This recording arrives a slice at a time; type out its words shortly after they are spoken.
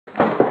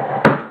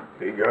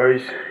Hey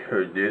guys,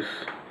 this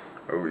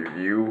a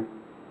review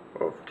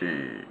of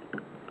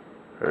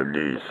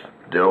this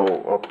Dell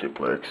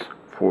Optiplex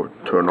for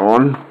turn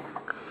on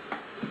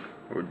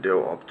with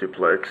Dell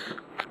Optiplex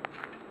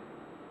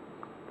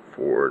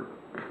for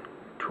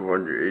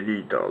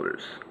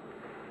 $280.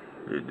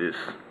 This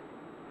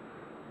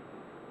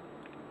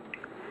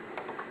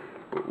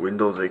but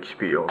Windows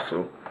XP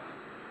also.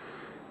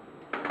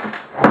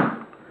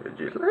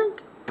 Just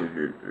like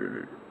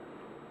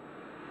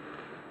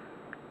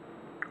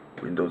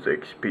Windows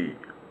XP,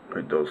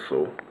 and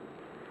also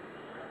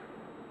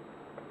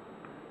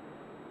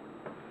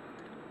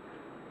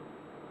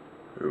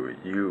a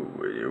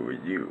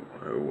review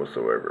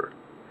whatsoever.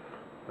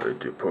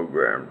 The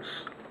programs.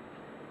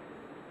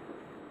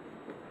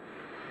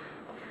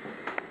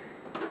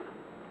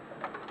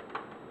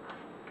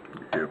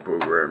 The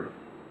program.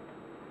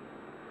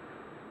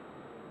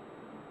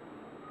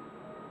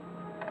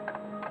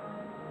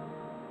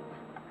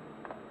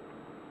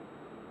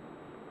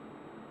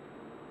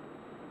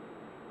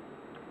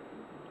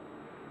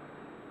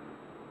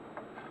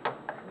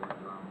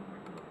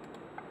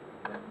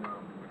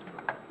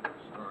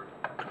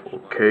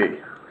 Okay,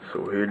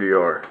 so here they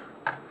are.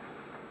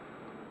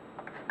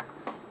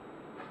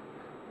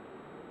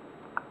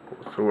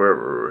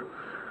 Whatsoever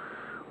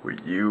with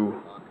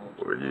you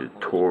or the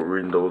Tor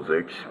Windows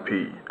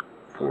XP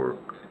for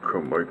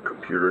my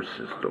computer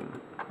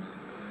system.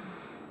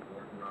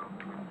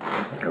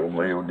 And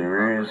what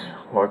there is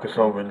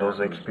Microsoft Windows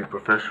XP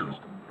Professional.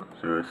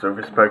 So it's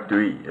Service Pack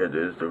 3, and it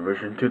is the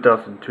version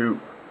 2002.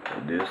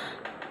 And this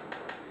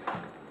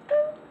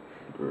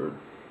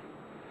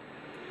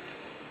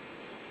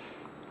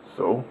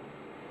so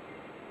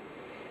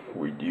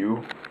with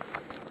you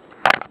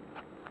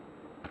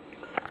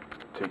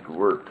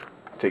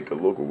take a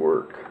look at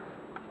work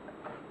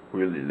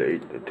really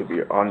late, to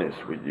be honest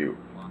with you.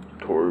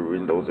 Tor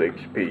Windows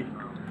XP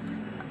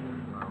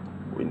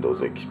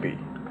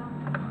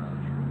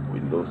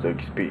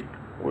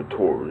with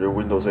Tor, your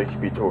Windows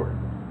XP Tor,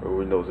 or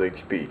Windows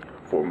XP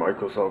for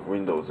Microsoft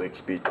Windows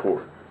XP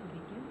Tor,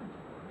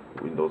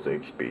 Windows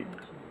XP.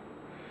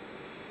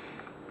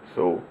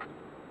 So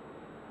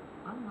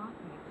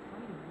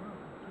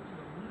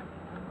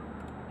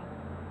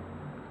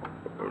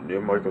the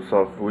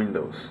Microsoft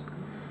Windows,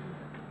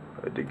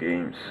 the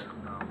games,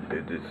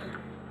 this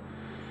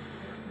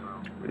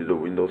is the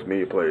Windows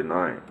Media Player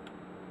 9,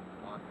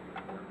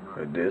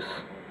 this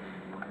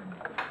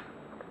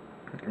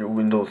the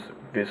Windows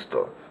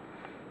Vista,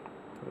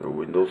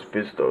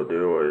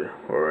 there,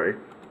 alright.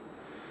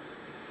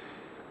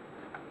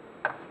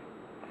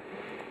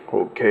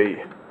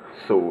 Okay,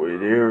 so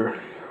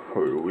there,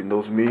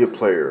 Windows Media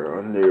Player,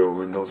 on the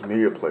Windows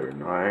Media Player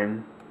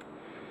 9,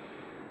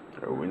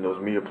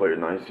 Windows Media Player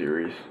 9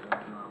 series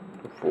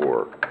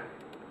for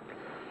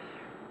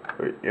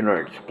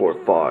Internet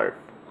Explorer 5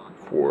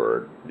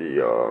 for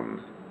the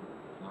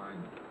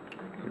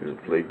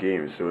play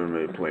games. So we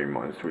may play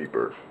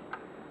Minesweeper.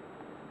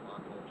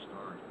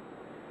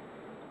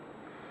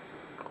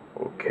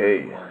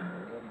 Okay.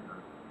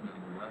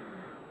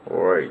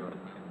 Alright.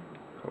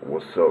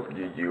 What's up,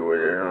 you I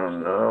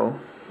don't know.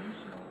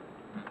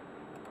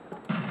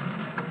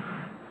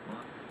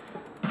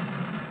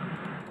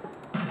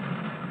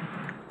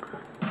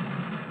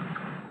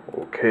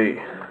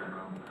 Okay,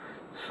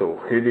 so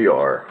here they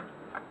are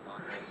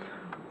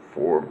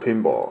for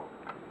pinball,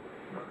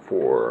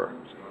 for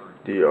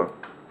the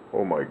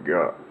oh my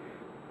god,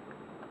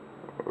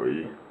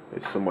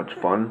 it's so much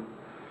fun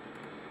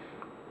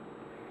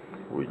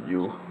with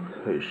you.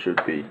 It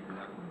should be.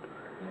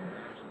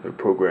 The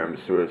program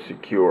is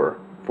secure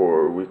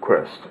for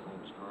request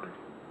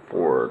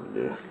for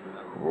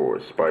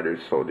Spider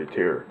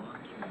Solitaire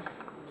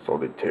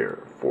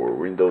for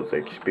Windows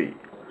XP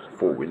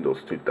for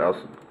Windows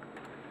 2000.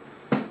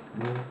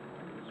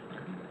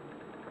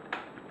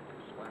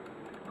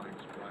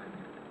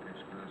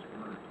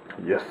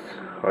 Yes,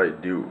 I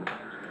do.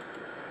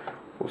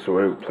 Also,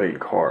 I play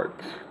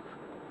cards.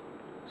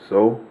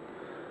 So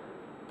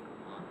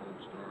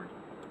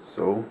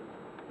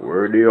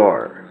where they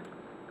are.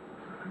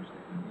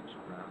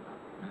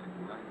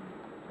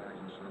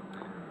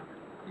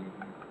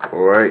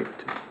 Alright,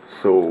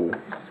 so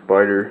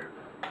Spider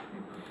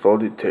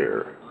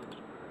Solitaire,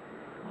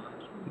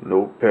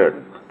 Notepad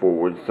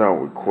forward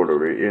sound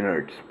recorder in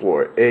Internet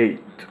Explorer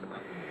 8.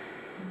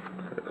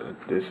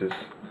 This is,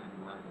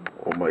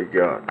 oh my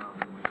god,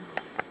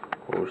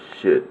 oh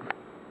shit,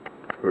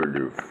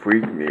 you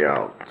freaked me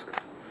out.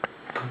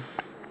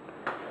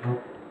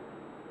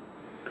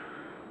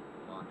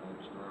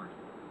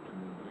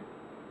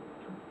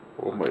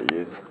 Oh my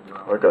god,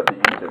 I got the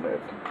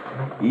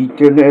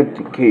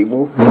Ethernet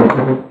cable.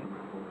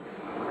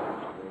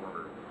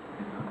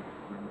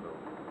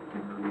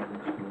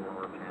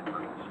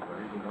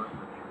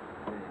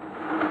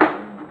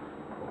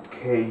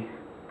 Okay.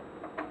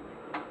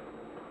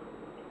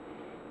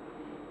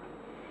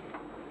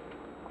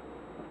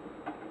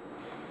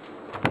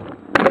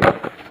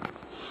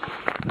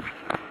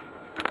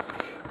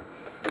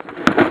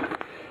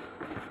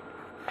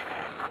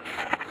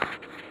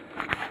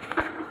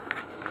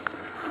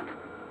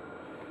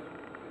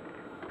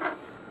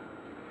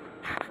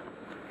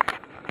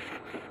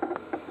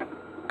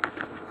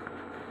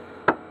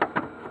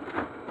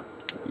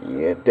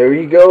 There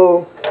you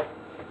go.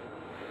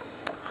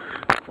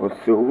 What's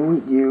up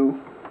with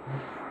you?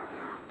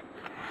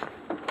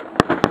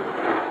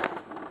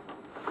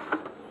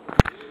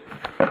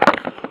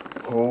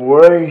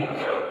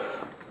 Alright.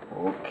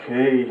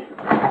 Okay.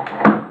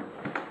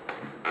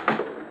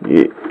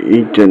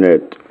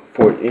 Internet.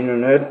 For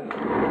internet.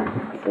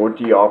 For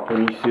the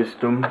operating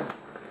system.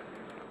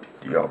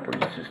 The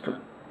operating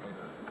system.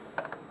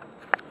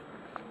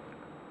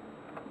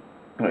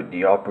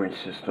 The operating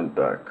system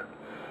back.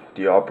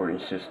 The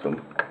operating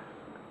system.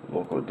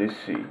 Local disk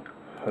C.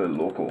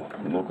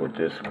 Local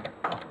disk.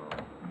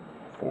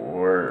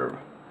 For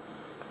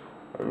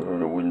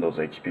the Windows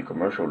XP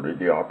commercial,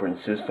 the operating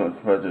system,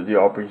 the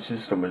operating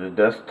system is a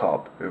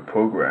desktop, it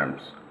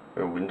programs,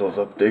 a Windows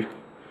update,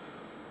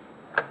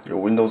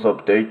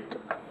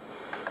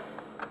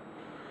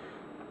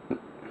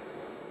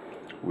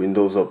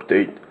 Windows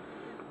update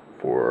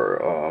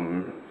for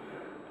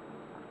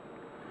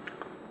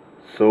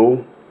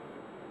so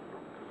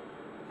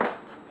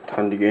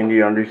time to gain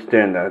to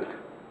understand that.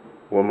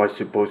 What am I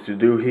supposed to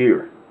do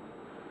here?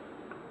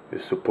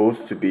 It's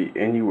supposed to be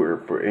anywhere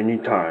for any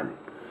time.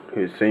 At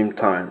the same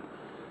time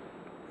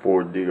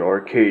for the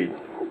arcade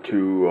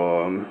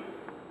to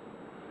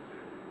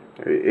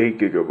 8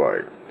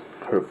 gigabyte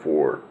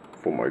for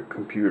my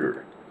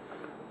computer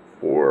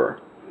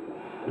for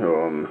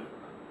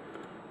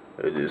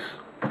it is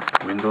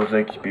Windows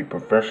XP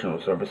Professional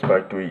Service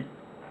Pack 3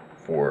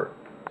 for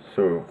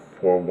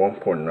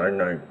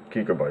 1.99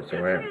 gigabytes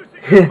of RAM.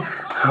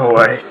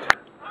 Alright.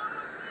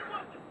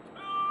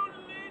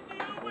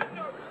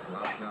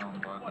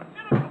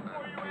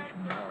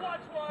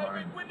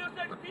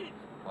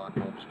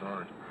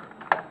 Start.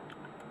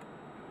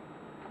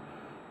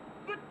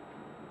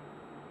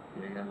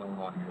 Yellow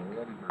audio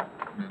editor,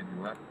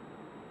 menu F.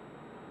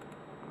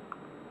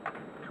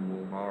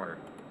 Toolbar.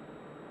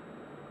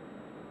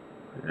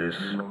 This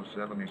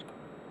 070.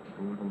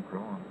 Google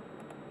Chrome.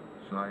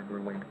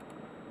 Cyberlink.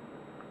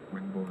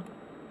 Windows.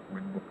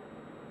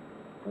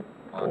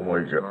 oh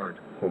my god.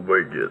 Oh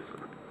my god.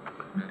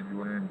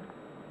 Menu end.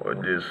 Or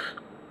this.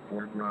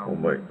 Foreground oh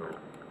my. window.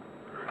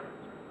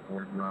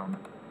 Foreground.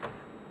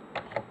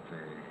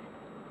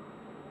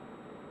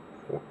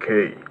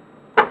 Okay,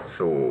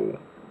 so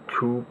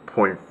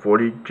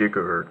 2.40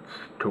 gigahertz,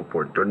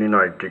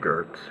 2.39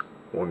 gigahertz,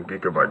 1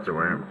 gigabyte of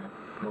RAM,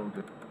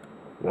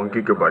 1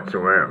 gigabyte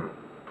of RAM,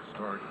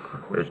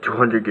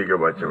 200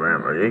 gigabytes of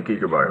RAM, or 8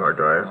 gigabyte hard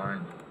drive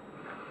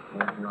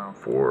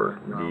for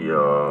the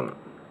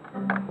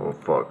oh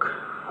fuck,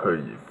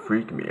 it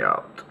freaked me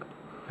out.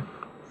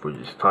 For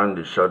it's time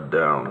to shut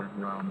down.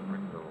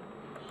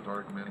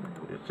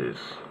 It is.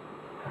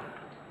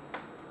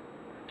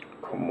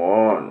 Come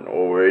on,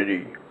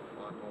 already.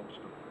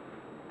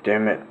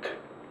 Damn it.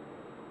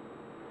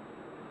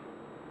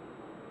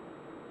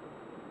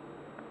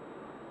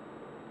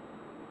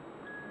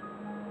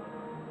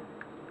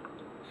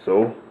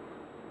 So,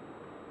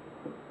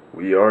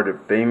 we are the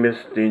famous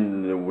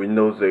in the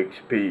Windows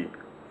XP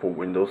for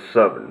Windows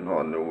 7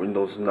 on the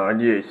Windows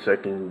 98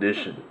 second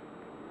edition.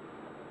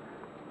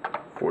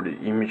 For the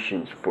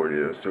e-machines, for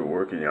those who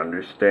work and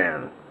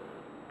understand.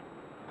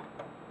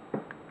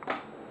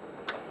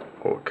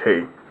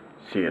 Okay,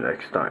 see you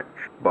next time.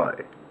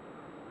 Bye.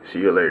 See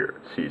you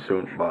later. See you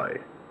soon. Bye.